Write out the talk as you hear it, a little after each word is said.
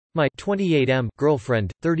My 28M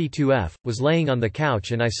girlfriend, 32F, was laying on the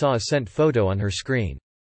couch and I saw a sent photo on her screen.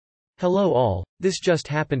 Hello all, this just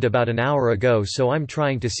happened about an hour ago, so I'm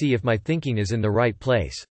trying to see if my thinking is in the right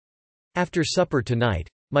place. After supper tonight,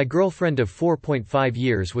 my girlfriend of 4.5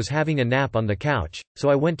 years was having a nap on the couch, so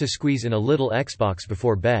I went to squeeze in a little Xbox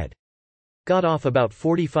before bed. Got off about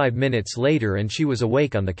 45 minutes later and she was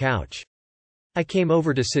awake on the couch. I came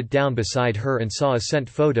over to sit down beside her and saw a sent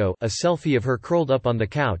photo, a selfie of her curled up on the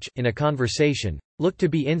couch, in a conversation, looked to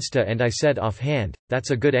be Insta, and I said offhand,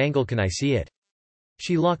 "That's a good angle, can I see it?"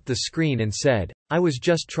 She locked the screen and said, "I was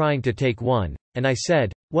just trying to take one," and I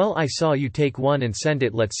said, "Well, I saw you take one and send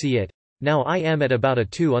it, let's see it." Now I am at about a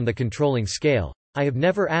 2 on the controlling scale. I have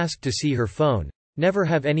never asked to see her phone, never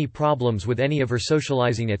have any problems with any of her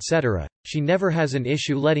socializing, etc. She never has an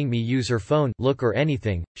issue letting me use her phone, look or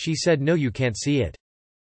anything. She said, "No, you can't see it."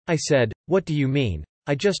 I said, "What do you mean?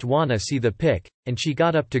 I just wanna see the pic," and she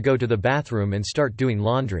got up to go to the bathroom and start doing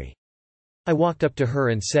laundry. I walked up to her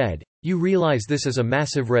and said, "You realize this is a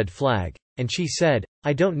massive red flag?" And she said,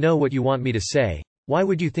 "I don't know what you want me to say. Why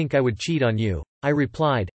would you think I would cheat on you?" I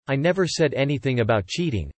replied, "I never said anything about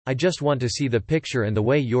cheating, I just want to see the picture, and the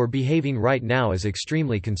way you're behaving right now is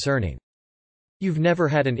extremely concerning. You've never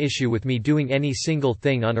had an issue with me doing any single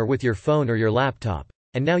thing on or with your phone or your laptop,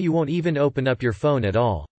 and now you won't even open up your phone at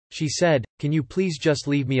all." She said, "Can you please just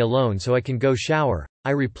leave me alone so I can go shower?"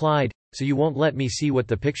 I replied, "So you won't let me see what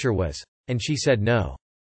the picture was?" And she said no.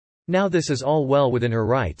 Now this is all well within her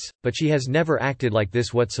rights, but she has never acted like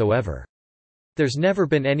this whatsoever. There's never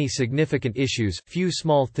been any significant issues, few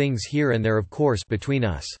small things here and there of course, between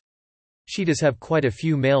us. She does have quite a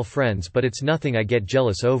few male friends, but it's nothing I get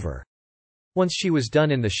jealous over. Once she was done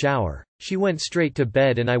in the shower, she went straight to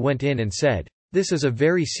bed and I went in and said, "This is a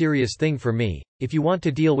very serious thing for me. If you want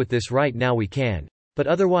to deal with this right now we can. But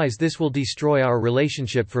otherwise this will destroy our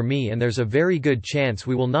relationship for me, and there's a very good chance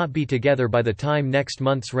we will not be together by the time next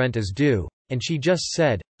month's rent is due." And she just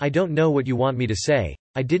said, "I don't know what you want me to say.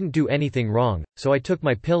 I didn't do anything wrong, so I took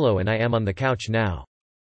my pillow and I am on the couch now.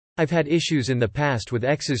 I've had issues in the past with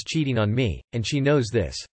exes cheating on me, and she knows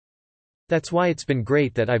this. That's why it's been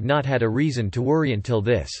great that I've not had a reason to worry until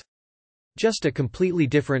this. Just a completely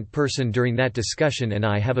different person during that discussion, and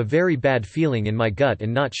I have a very bad feeling in my gut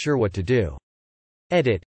and not sure what to do."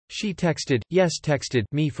 Edit. She texted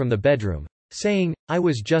me from the bedroom, saying, "I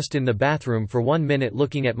was just in the bathroom for 1 minute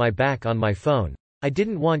looking at my back on my phone. I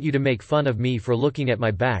didn't want you to make fun of me for looking at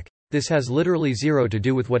my back. This has literally zero to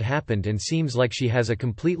do with what happened and seems like she has a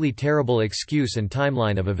completely terrible excuse and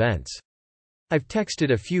timeline of events. I've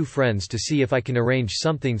texted a few friends to see if I can arrange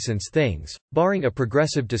something since things, barring a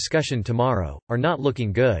progressive discussion tomorrow, are not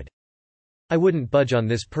looking good. I wouldn't budge on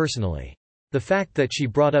this personally. The fact that she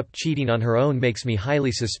brought up cheating on her own makes me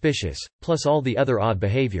highly suspicious, plus all the other odd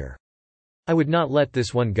behavior. I would not let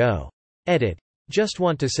this one go." Edit. Just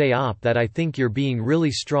want to say that I think you're being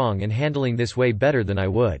really strong and handling this way better than I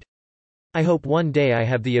would. I hope one day I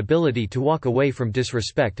have the ability to walk away from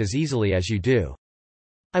disrespect as easily as you do.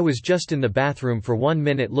 I was just in the bathroom for 1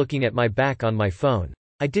 minute looking at my back on my phone.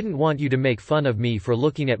 I didn't want you to make fun of me for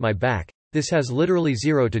looking at my back. This has literally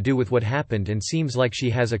zero to do with what happened and seems like she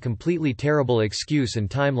has a completely terrible excuse and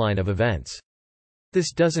timeline of events.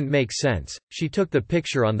 This doesn't make sense. She took the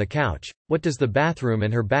picture on the couch. What does the bathroom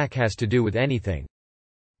and her back has to do with anything?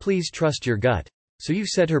 Please trust your gut. So you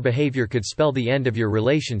said her behavior could spell the end of your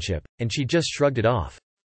relationship, and she just shrugged it off.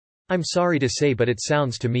 I'm sorry to say, but it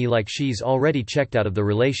sounds to me like she's already checked out of the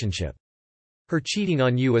relationship. Her cheating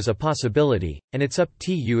on you is a possibility, and it's up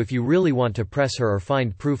to you if you really want to press her or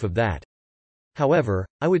find proof of that. However,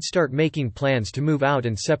 I would start making plans to move out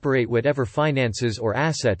and separate whatever finances or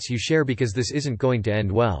assets you share, because this isn't going to end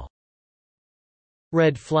well.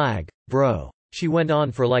 Red flag, bro. She went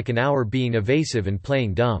on for like an hour being evasive and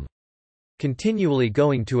playing dumb. Continually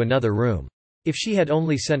going to another room. If she had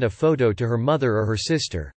only sent a photo to her mother or her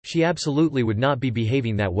sister, she absolutely would not be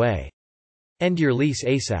behaving that way. End your lease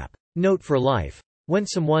ASAP. Note for life. When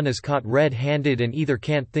someone is caught red-handed and either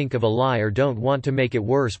can't think of a lie or don't want to make it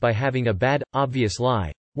worse by having a bad, obvious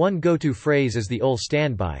lie, one go-to phrase is the "ol'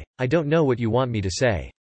 standby, I don't know what you want me to say."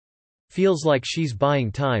 Feels like she's buying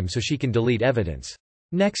time so she can delete evidence.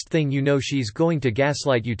 Next thing you know, she's going to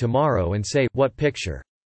gaslight you tomorrow and say, "What picture?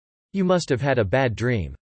 You must have had a bad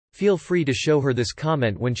dream." Feel free to show her this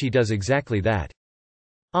comment when she does exactly that.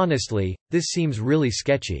 Honestly, this seems really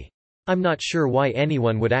sketchy. I'm not sure why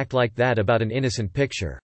anyone would act like that about an innocent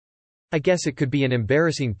picture. I guess it could be an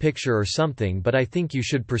embarrassing picture or something, but I think you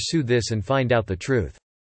should pursue this and find out the truth.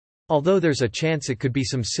 Although there's a chance it could be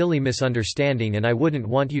some silly misunderstanding and I wouldn't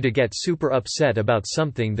want you to get super upset about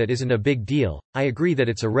something that isn't a big deal, I agree that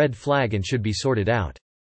it's a red flag and should be sorted out.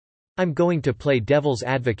 I'm going to play devil's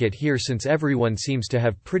advocate here since everyone seems to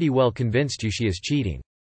have pretty well convinced you she is cheating.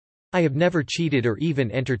 I have never cheated or even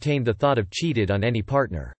entertained the thought of cheated on any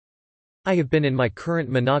partner. I have been in my current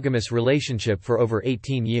monogamous relationship for over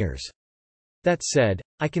 18 years. That said,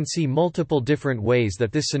 I can see multiple different ways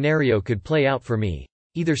that this scenario could play out for me,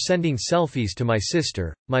 either sending selfies to my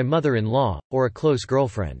sister, my mother-in-law, or a close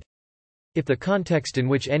girlfriend. If the context in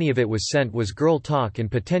which any of it was sent was girl talk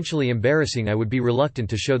and potentially embarrassing, I would be reluctant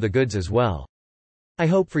to show the goods as well. I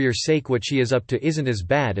hope for your sake what she is up to isn't as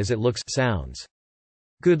bad as it sounds.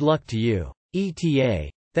 Good luck to you. ETA.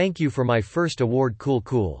 Thank you for my first award.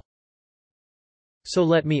 Cool. So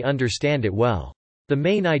let me understand it well. The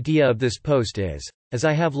main idea of this post is, as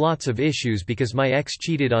I have lots of issues because my ex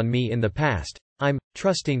cheated on me in the past, I'm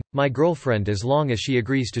trusting my girlfriend as long as she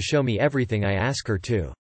agrees to show me everything I ask her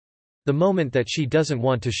to. The moment that she doesn't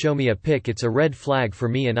want to show me a pic, it's a red flag for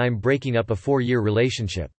me and I'm breaking up a 4-year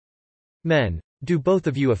relationship. Men, do both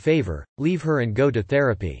of you a favor, leave her and go to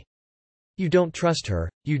therapy. You don't trust her,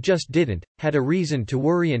 you just didn't, had a reason to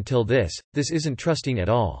worry until this isn't trusting at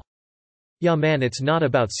all. Yeah man, it's not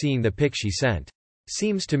about seeing the pic she sent.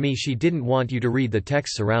 Seems to me she didn't want you to read the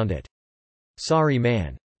texts around it. Sorry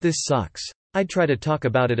man. This sucks. I'd try to talk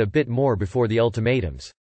about it a bit more before the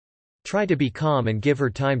ultimatums. Try to be calm and give her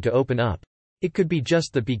time to open up. It could be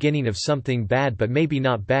just the beginning of something bad, but maybe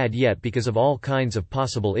not bad yet because of all kinds of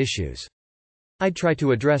possible issues. I'd try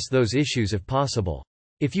to address those issues if possible.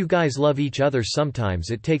 If you guys love each other, sometimes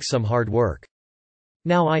it takes some hard work.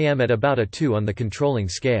 Now I am at about a 2 on the controlling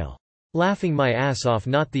scale. Laughing my ass off,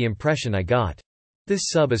 not the impression I got. This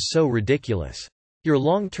sub is so ridiculous. Your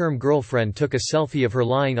long-term girlfriend took a selfie of her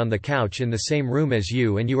lying on the couch in the same room as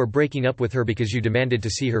you and you are breaking up with her because you demanded to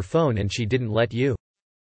see her phone and she didn't let you?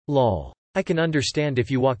 Lol. I can understand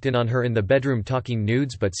if you walked in on her in the bedroom talking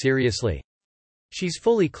nudes, but seriously? She's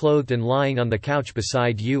fully clothed and lying on the couch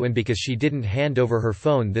beside you, and because she didn't hand over her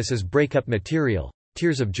phone, this is breakup material.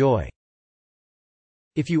 Tears of joy.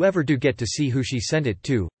 If you ever do get to see who she sent it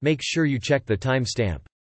to, make sure you check the timestamp.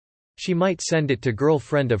 She might send it to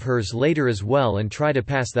girlfriend of hers later as well and try to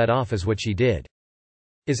pass that off as what she did.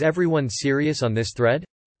 Is everyone serious on this thread?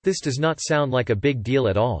 This does not sound like a big deal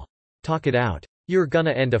at all. Talk it out. You're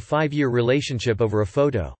gonna end a 5-year relationship over a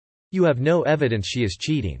photo. You have no evidence she is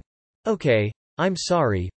cheating. Okay, I'm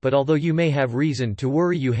sorry, but although you may have reason to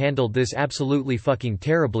worry, you handled this absolutely fucking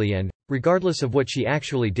terribly and, regardless of what she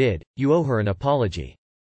actually did, you owe her an apology.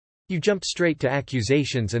 You jumped straight to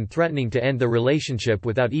accusations and threatening to end the relationship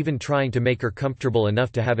without even trying to make her comfortable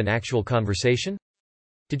enough to have an actual conversation?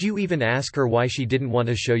 Did you even ask her why she didn't want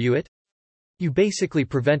to show you it? You basically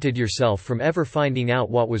prevented yourself from ever finding out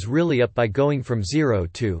what was really up by going from 0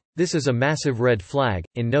 to, this is a massive red flag,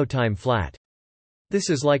 in no time flat. This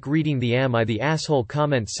is like reading the "Am I the asshole"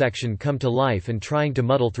 comments section come to life and trying to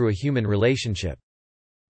muddle through a human relationship.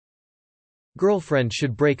 Girlfriend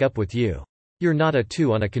should break up with you. You're not a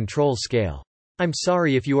 2 on a control scale. I'm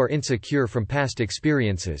sorry if you are insecure from past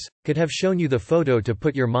experiences, could have shown you the photo to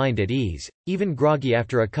put your mind at ease, even groggy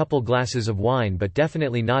after a couple glasses of wine, but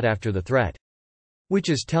definitely not after the threat.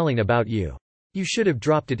 Which is telling about you. You should have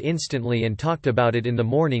dropped it instantly and talked about it in the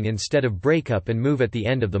morning instead of break up and move at the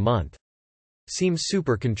end of the month. Seems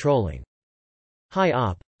super controlling. Hi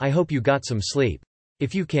op, I hope you got some sleep.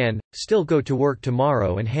 If you can, still go to work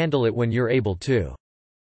tomorrow and handle it when you're able to.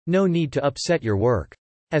 No need to upset your work.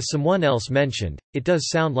 As someone else mentioned, it does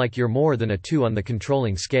sound like you're more than a 2 on the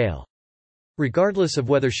controlling scale. Regardless of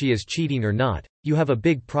whether she is cheating or not, you have a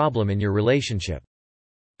big problem in your relationship.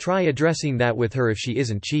 Try addressing that with her if she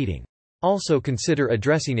isn't cheating. Also consider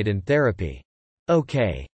addressing it in therapy.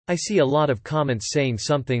 Okay. I see a lot of comments saying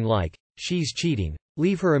something like, she's cheating,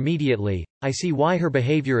 leave her immediately. I see why her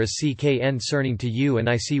behavior is concerning to you and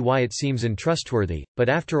I see why it seems untrustworthy, but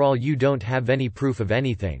after all you don't have any proof of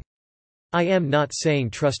anything. I am not saying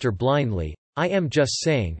trust her blindly, I am just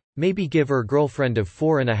saying, maybe give her girlfriend of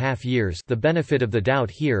 4.5 years the benefit of the doubt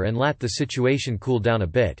here and let the situation cool down a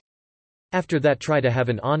bit. After that try to have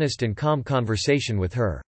an honest and calm conversation with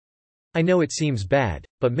her. I know it seems bad,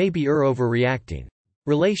 but maybe you're overreacting.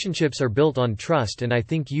 Relationships are built on trust and I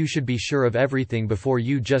think you should be sure of everything before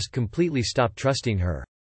you just completely stop trusting her.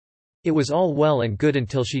 It was all well and good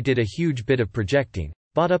until she did a huge bit of projecting,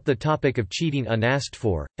 brought up the topic of cheating unasked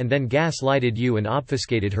for, and then gaslighted you and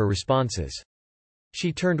obfuscated her responses.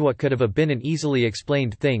 She turned what could have been an easily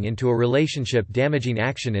explained thing into a relationship damaging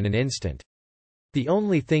action in an instant. The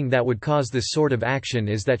only thing that would cause this sort of action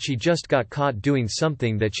is that she just got caught doing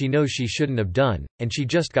something that she knows she shouldn't have done, and she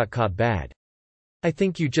just got caught bad. I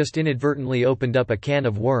think you just inadvertently opened up a can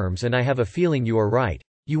of worms, and I have a feeling you are right.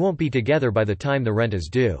 You won't be together by the time the rent is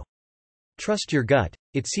due. Trust your gut.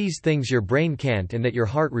 It sees things your brain can't and that your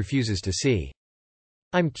heart refuses to see.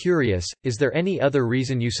 I'm curious, is there any other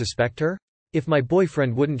reason you suspect her? If my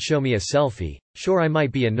boyfriend wouldn't show me a selfie, sure I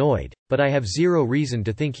might be annoyed, but I have zero reason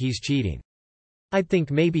to think he's cheating. I'd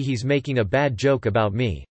think maybe he's making a bad joke about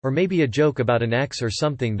me, or maybe a joke about an ex or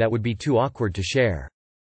something that would be too awkward to share.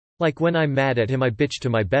 Like when I'm mad at him I bitch to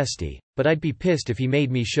my bestie, but I'd be pissed if he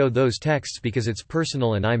made me show those texts because it's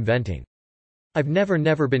personal and I'm venting. I've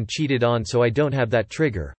never been cheated on, so I don't have that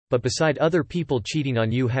trigger, but beside other people cheating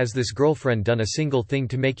on you, has this girlfriend done a single thing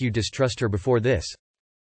to make you distrust her before this?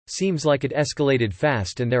 Seems like it escalated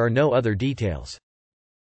fast and there are no other details.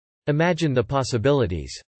 Imagine the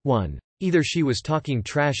possibilities. 1. Either she was talking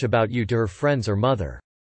trash about you to her friends or mother.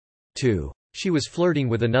 2. She was flirting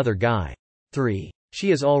with another guy. 3.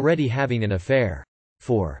 She is already having an affair.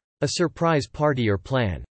 4. A surprise party or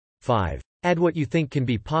plan. 5. Add what you think can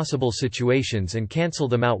be possible situations and cancel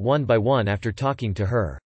them out one by one after talking to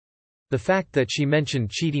her. The fact that she mentioned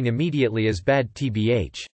cheating immediately is bad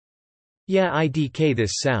tbh. Yeah, IDK,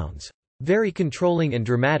 this sounds very controlling and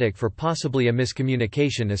dramatic for possibly a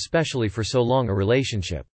miscommunication, especially for so long a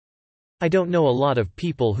relationship. I don't know a lot of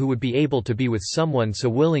people who would be able to be with someone so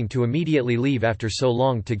willing to immediately leave after so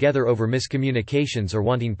long together over miscommunications or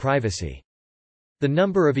wanting privacy. The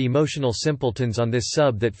number of emotional simpletons on this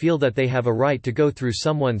sub that feel that they have a right to go through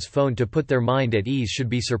someone's phone to put their mind at ease should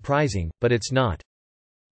be surprising, but it's not.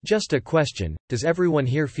 Just a question, does everyone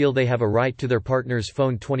here feel they have a right to their partner's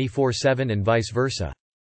phone 24/7 and vice versa?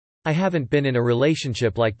 I haven't been in a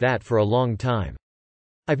relationship like that for a long time.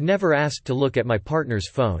 I've never asked to look at my partner's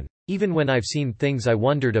phone, even when I've seen things I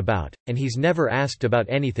wondered about, and he's never asked about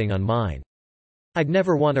anything on mine. I'd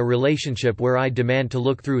never want a relationship where I demand to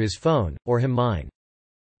look through his phone, or him mine.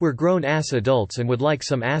 We're grown-ass adults and would like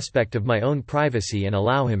some aspect of my own privacy and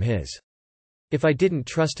allow him his. If I didn't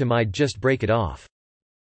trust him I'd just break it off.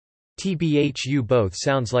 TBH, you both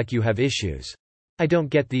sounds like you have issues. I don't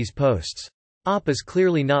get these posts. Op is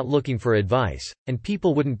clearly not looking for advice, and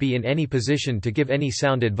people wouldn't be in any position to give any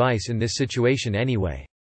sound advice in this situation anyway.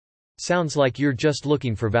 Sounds like you're just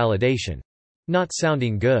looking for validation. Not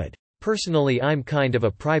sounding good. Personally, I'm kind of a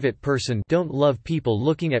private person, don't love people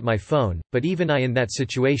looking at my phone, but even I in that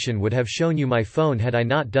situation would have shown you my phone had I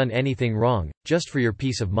not done anything wrong, just for your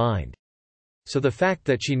peace of mind. So the fact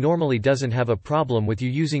that she normally doesn't have a problem with you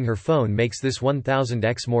using her phone makes this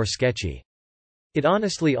 1000x more sketchy. It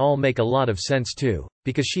honestly all make a lot of sense too,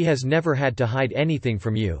 because she has never had to hide anything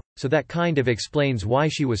from you, so that kind of explains why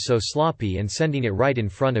she was so sloppy and sending it right in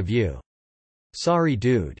front of you. Sorry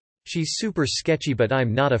dude. She's super sketchy, but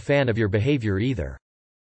I'm not a fan of your behavior either.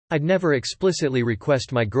 I'd never explicitly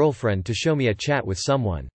request my girlfriend to show me a chat with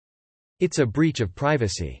someone. It's a breach of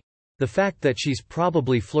privacy. The fact that she's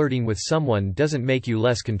probably flirting with someone doesn't make you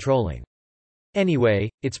less controlling. Anyway,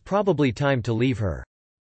 it's probably time to leave her.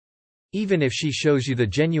 Even if she shows you the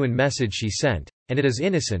genuine message she sent, and it is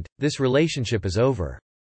innocent, this relationship is over.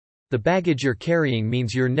 The baggage you're carrying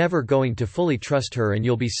means you're never going to fully trust her and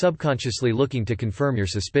you'll be subconsciously looking to confirm your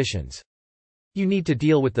suspicions. You need to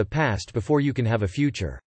deal with the past before you can have a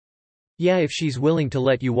future. Yeah, if she's willing to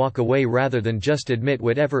let you walk away rather than just admit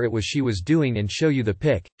whatever it was she was doing and show you the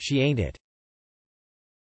pic, she ain't it.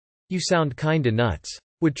 You sound kinda nuts.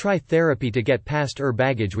 Would try therapy to get past her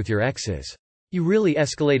baggage with your exes. You really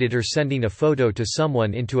escalated her sending a photo to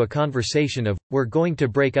someone into a conversation of, "We're going to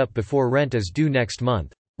break up before rent is due next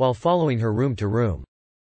month," while following her room to room.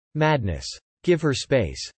 Madness. Give her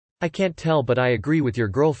space. I can't tell, but I agree with your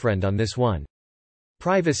girlfriend on this one.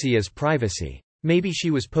 Privacy is privacy. Maybe she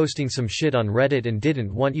was posting some shit on Reddit and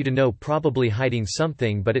didn't want you to know, probably hiding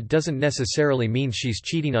something, but it doesn't necessarily mean she's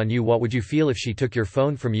cheating on you. What would you feel if she took your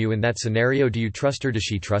phone from you in that scenario? Do you trust her? Does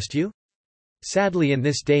she trust you? Sadly, in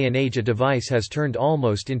this day and age, a device has turned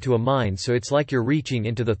almost into a mind, so it's like you're reaching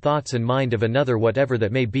into the thoughts and mind of another, whatever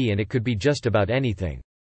that may be, and it could be just about anything.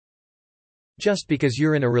 Just because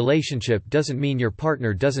you're in a relationship doesn't mean your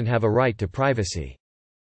partner doesn't have a right to privacy.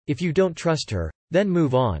 If you don't trust her, then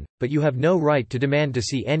move on, but you have no right to demand to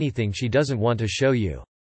see anything she doesn't want to show you.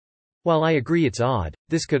 While I agree it's odd,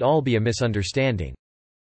 this could all be a misunderstanding.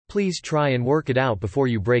 Please try and work it out before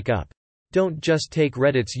you break up. Don't just take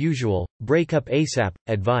Reddit's usual, break up ASAP,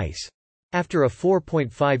 advice. After a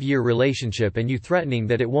 4.5-year relationship and you threatening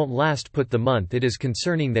that it won't last put the month, it is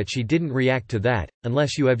concerning that she didn't react to that,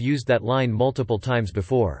 unless you have used that line multiple times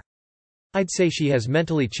before. I'd say she has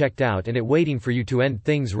mentally checked out and waiting for you to end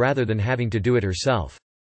things rather than having to do it herself.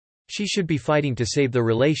 She should be fighting to save the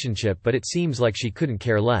relationship, but it seems like she couldn't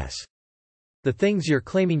care less. The things you're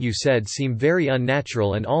claiming you said seem very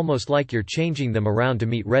unnatural and almost like you're changing them around to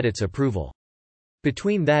meet Reddit's approval.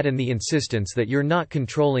 Between that and the insistence that you're not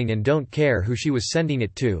controlling and don't care who she was sending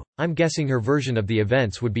it to, I'm guessing her version of the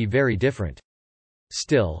events would be very different.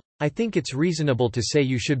 Still, I think it's reasonable to say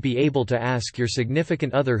you should be able to ask your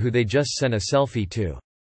significant other who they just sent a selfie to.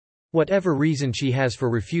 Whatever reason she has for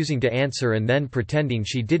refusing to answer and then pretending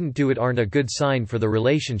she didn't do it aren't a good sign for the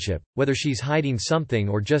relationship, whether she's hiding something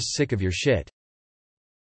or just sick of your shit.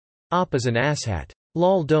 Op is an asshat.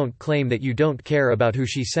 Lol, don't claim that you don't care about who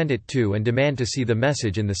she sent it to and demand to see the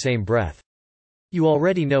message in the same breath. You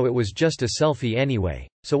already know it was just a selfie anyway,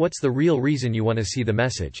 so what's the real reason you want to see the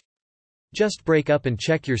message? Just break up and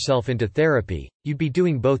check yourself into therapy, you'd be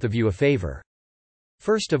doing both of you a favor.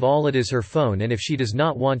 First of all, it is her phone, and if she does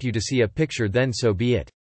not want you to see a picture, then so be it.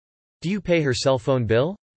 Do you pay her cell phone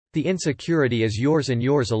bill? The insecurity is yours and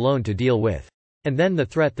yours alone to deal with. And then the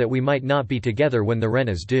threat that we might not be together when the rent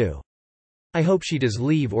is due. I hope she does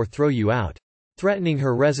leave or throw you out. Threatening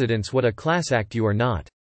her residence, what a class act you are not.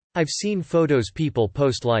 I've seen photos people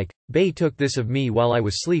post like, "Bae took this of me while I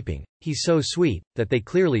was sleeping, he's so sweet," that they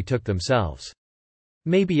clearly took themselves.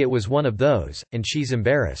 Maybe it was one of those, and she's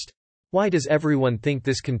embarrassed. Why does everyone think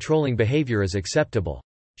this controlling behavior is acceptable?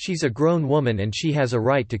 She's a grown woman and she has a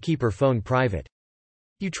right to keep her phone private.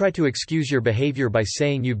 You try to excuse your behavior by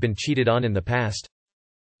saying you've been cheated on in the past?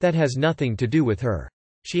 That has nothing to do with her.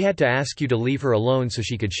 She had to ask you to leave her alone so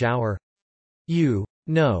she could shower?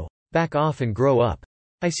 No. Back off and grow up.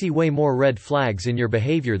 I see way more red flags in your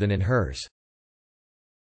behavior than in hers.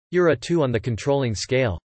 You're a 2 on the controlling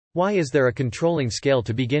scale. Why is there a controlling scale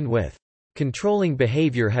to begin with? Controlling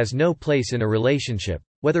behavior has no place in a relationship,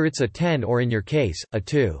 whether it's a 10 or, in your case, a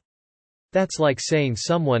 2. That's like saying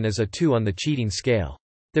someone is a 2 on the cheating scale.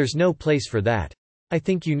 There's no place for that. I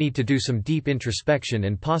think you need to do some deep introspection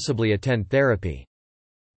and possibly attend therapy.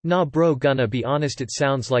 Nah bro, gonna be honest, it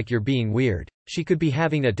sounds like you're being weird. She could be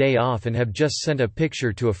having a day off and have just sent a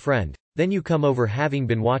picture to a friend, then you come over having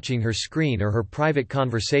been watching her screen or her private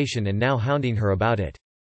conversation and now hounding her about it.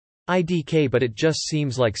 IDK, but it just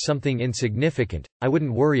seems like something insignificant. I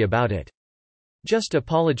wouldn't worry about it. Just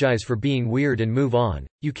apologize for being weird and move on.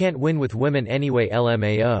 You can't win with women anyway,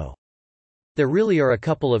 LMAO. There really are a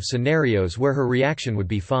couple of scenarios where her reaction would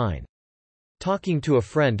be fine. Talking to a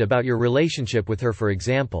friend about your relationship with her, for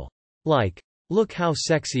example. Like, "Look how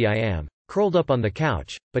sexy I am, curled up on the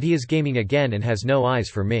couch, but he is gaming again and has no eyes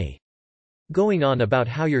for me." Going on about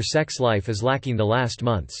how your sex life is lacking the last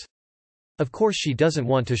months. Of course she doesn't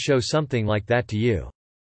want to show something like that to you.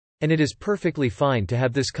 And it is perfectly fine to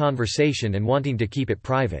have this conversation and wanting to keep it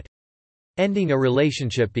private. Ending a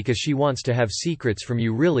relationship because she wants to have secrets from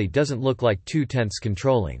you really doesn't look like 2/10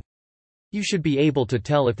 controlling. You should be able to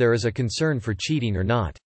tell if there is a concern for cheating or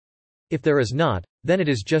not. If there is not, then it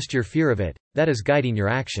is just your fear of it that is guiding your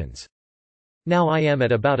actions. Now I am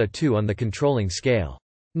at about a 2 on the controlling scale.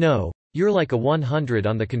 No, you're like a 100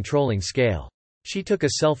 on the controlling scale. She took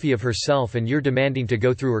a selfie of herself and you're demanding to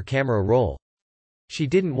go through her camera roll. She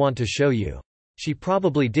didn't want to show you. She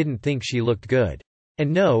probably didn't think she looked good.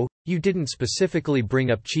 And no, you didn't specifically bring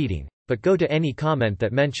up cheating, but go to any comment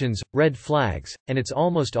that mentions red flags, and it's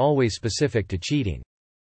almost always specific to cheating.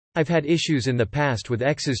 I've had issues in the past with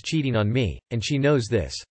exes cheating on me, and she knows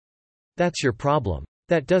this. That's your problem.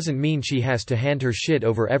 That doesn't mean she has to hand her shit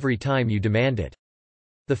over every time you demand it.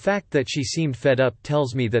 The fact that she seemed fed up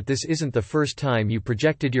tells me that this isn't the first time you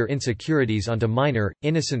projected your insecurities onto minor,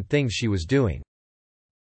 innocent things she was doing.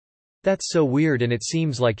 That's so weird, and it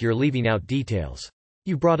seems like you're leaving out details.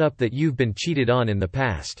 You brought up that you've been cheated on in the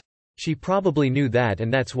past. She probably knew that,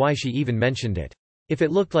 and that's why she even mentioned it. If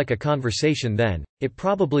it looked like a conversation, then it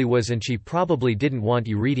probably was, and she probably didn't want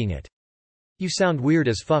you reading it. You sound weird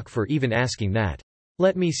as fuck for even asking that.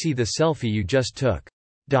 Let me see the selfie you just took.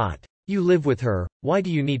 You live with her, why do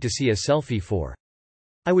you need to see a selfie for?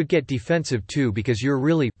 I would get defensive too, because you're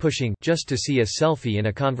really pushing just to see a selfie in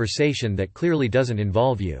a conversation that clearly doesn't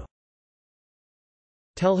involve you.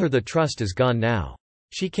 Tell her the trust is gone now.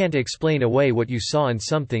 She can't explain away what you saw in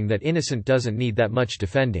something that innocent doesn't need that much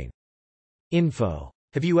defending. Info.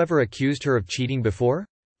 Have you ever accused her of cheating before?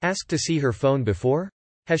 Asked to see her phone before?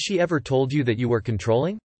 Has she ever told you that you were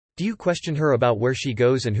controlling? Do you question her about where she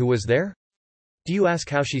goes and who was there? Do you ask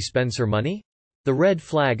how she spends her money? The red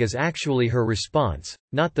flag is actually her response,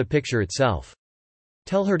 not the picture itself.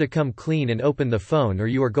 Tell her to come clean and open the phone, or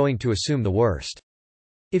you are going to assume the worst.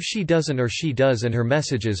 If she doesn't or she does and her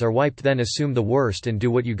messages are wiped, then assume the worst and do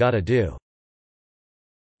what you gotta do.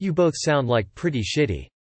 You both sound like pretty shitty.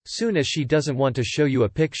 Soon as she doesn't want to show you a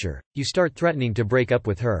picture, you start threatening to break up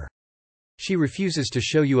with her. She refuses to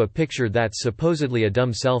show you a picture that's supposedly a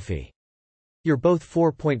dumb selfie. You're both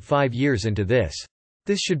 4.5 years into this.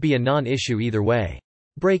 This should be a non-issue either way.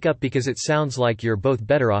 Break up because it sounds like you're both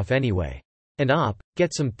better off anyway. And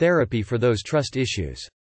get some therapy for those trust issues.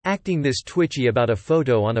 Acting this twitchy about a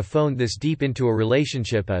photo on a phone this deep into a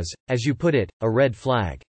relationship is, as you put it, a red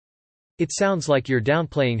flag. It sounds like you're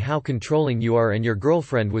downplaying how controlling you are and your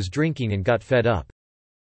girlfriend was drinking and got fed up.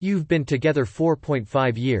 You've been together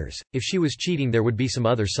 4.5 years, if she was cheating there would be some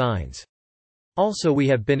other signs. Also, we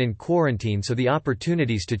have been in quarantine, so the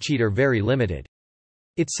opportunities to cheat are very limited.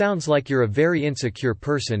 It sounds like you're a very insecure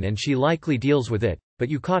person and she likely deals with it, but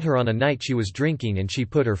you caught her on a night she was drinking and she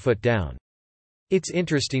put her foot down. It's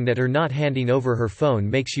interesting that her not handing over her phone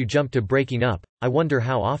makes you jump to breaking up. I wonder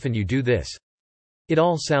how often you do this. It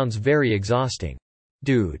all sounds very exhausting.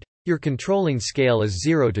 Dude. Your controlling scale is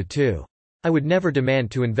 0 to 2. I would never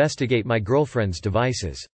demand to investigate my girlfriend's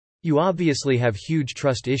devices. You obviously have huge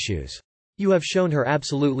trust issues. You have shown her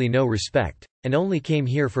absolutely no respect, and only came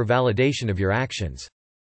here for validation of your actions.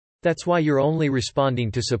 That's why you're only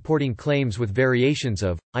responding to supporting claims with variations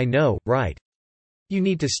of, I know, right. You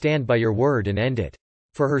need to stand by your word and end it.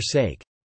 For her sake.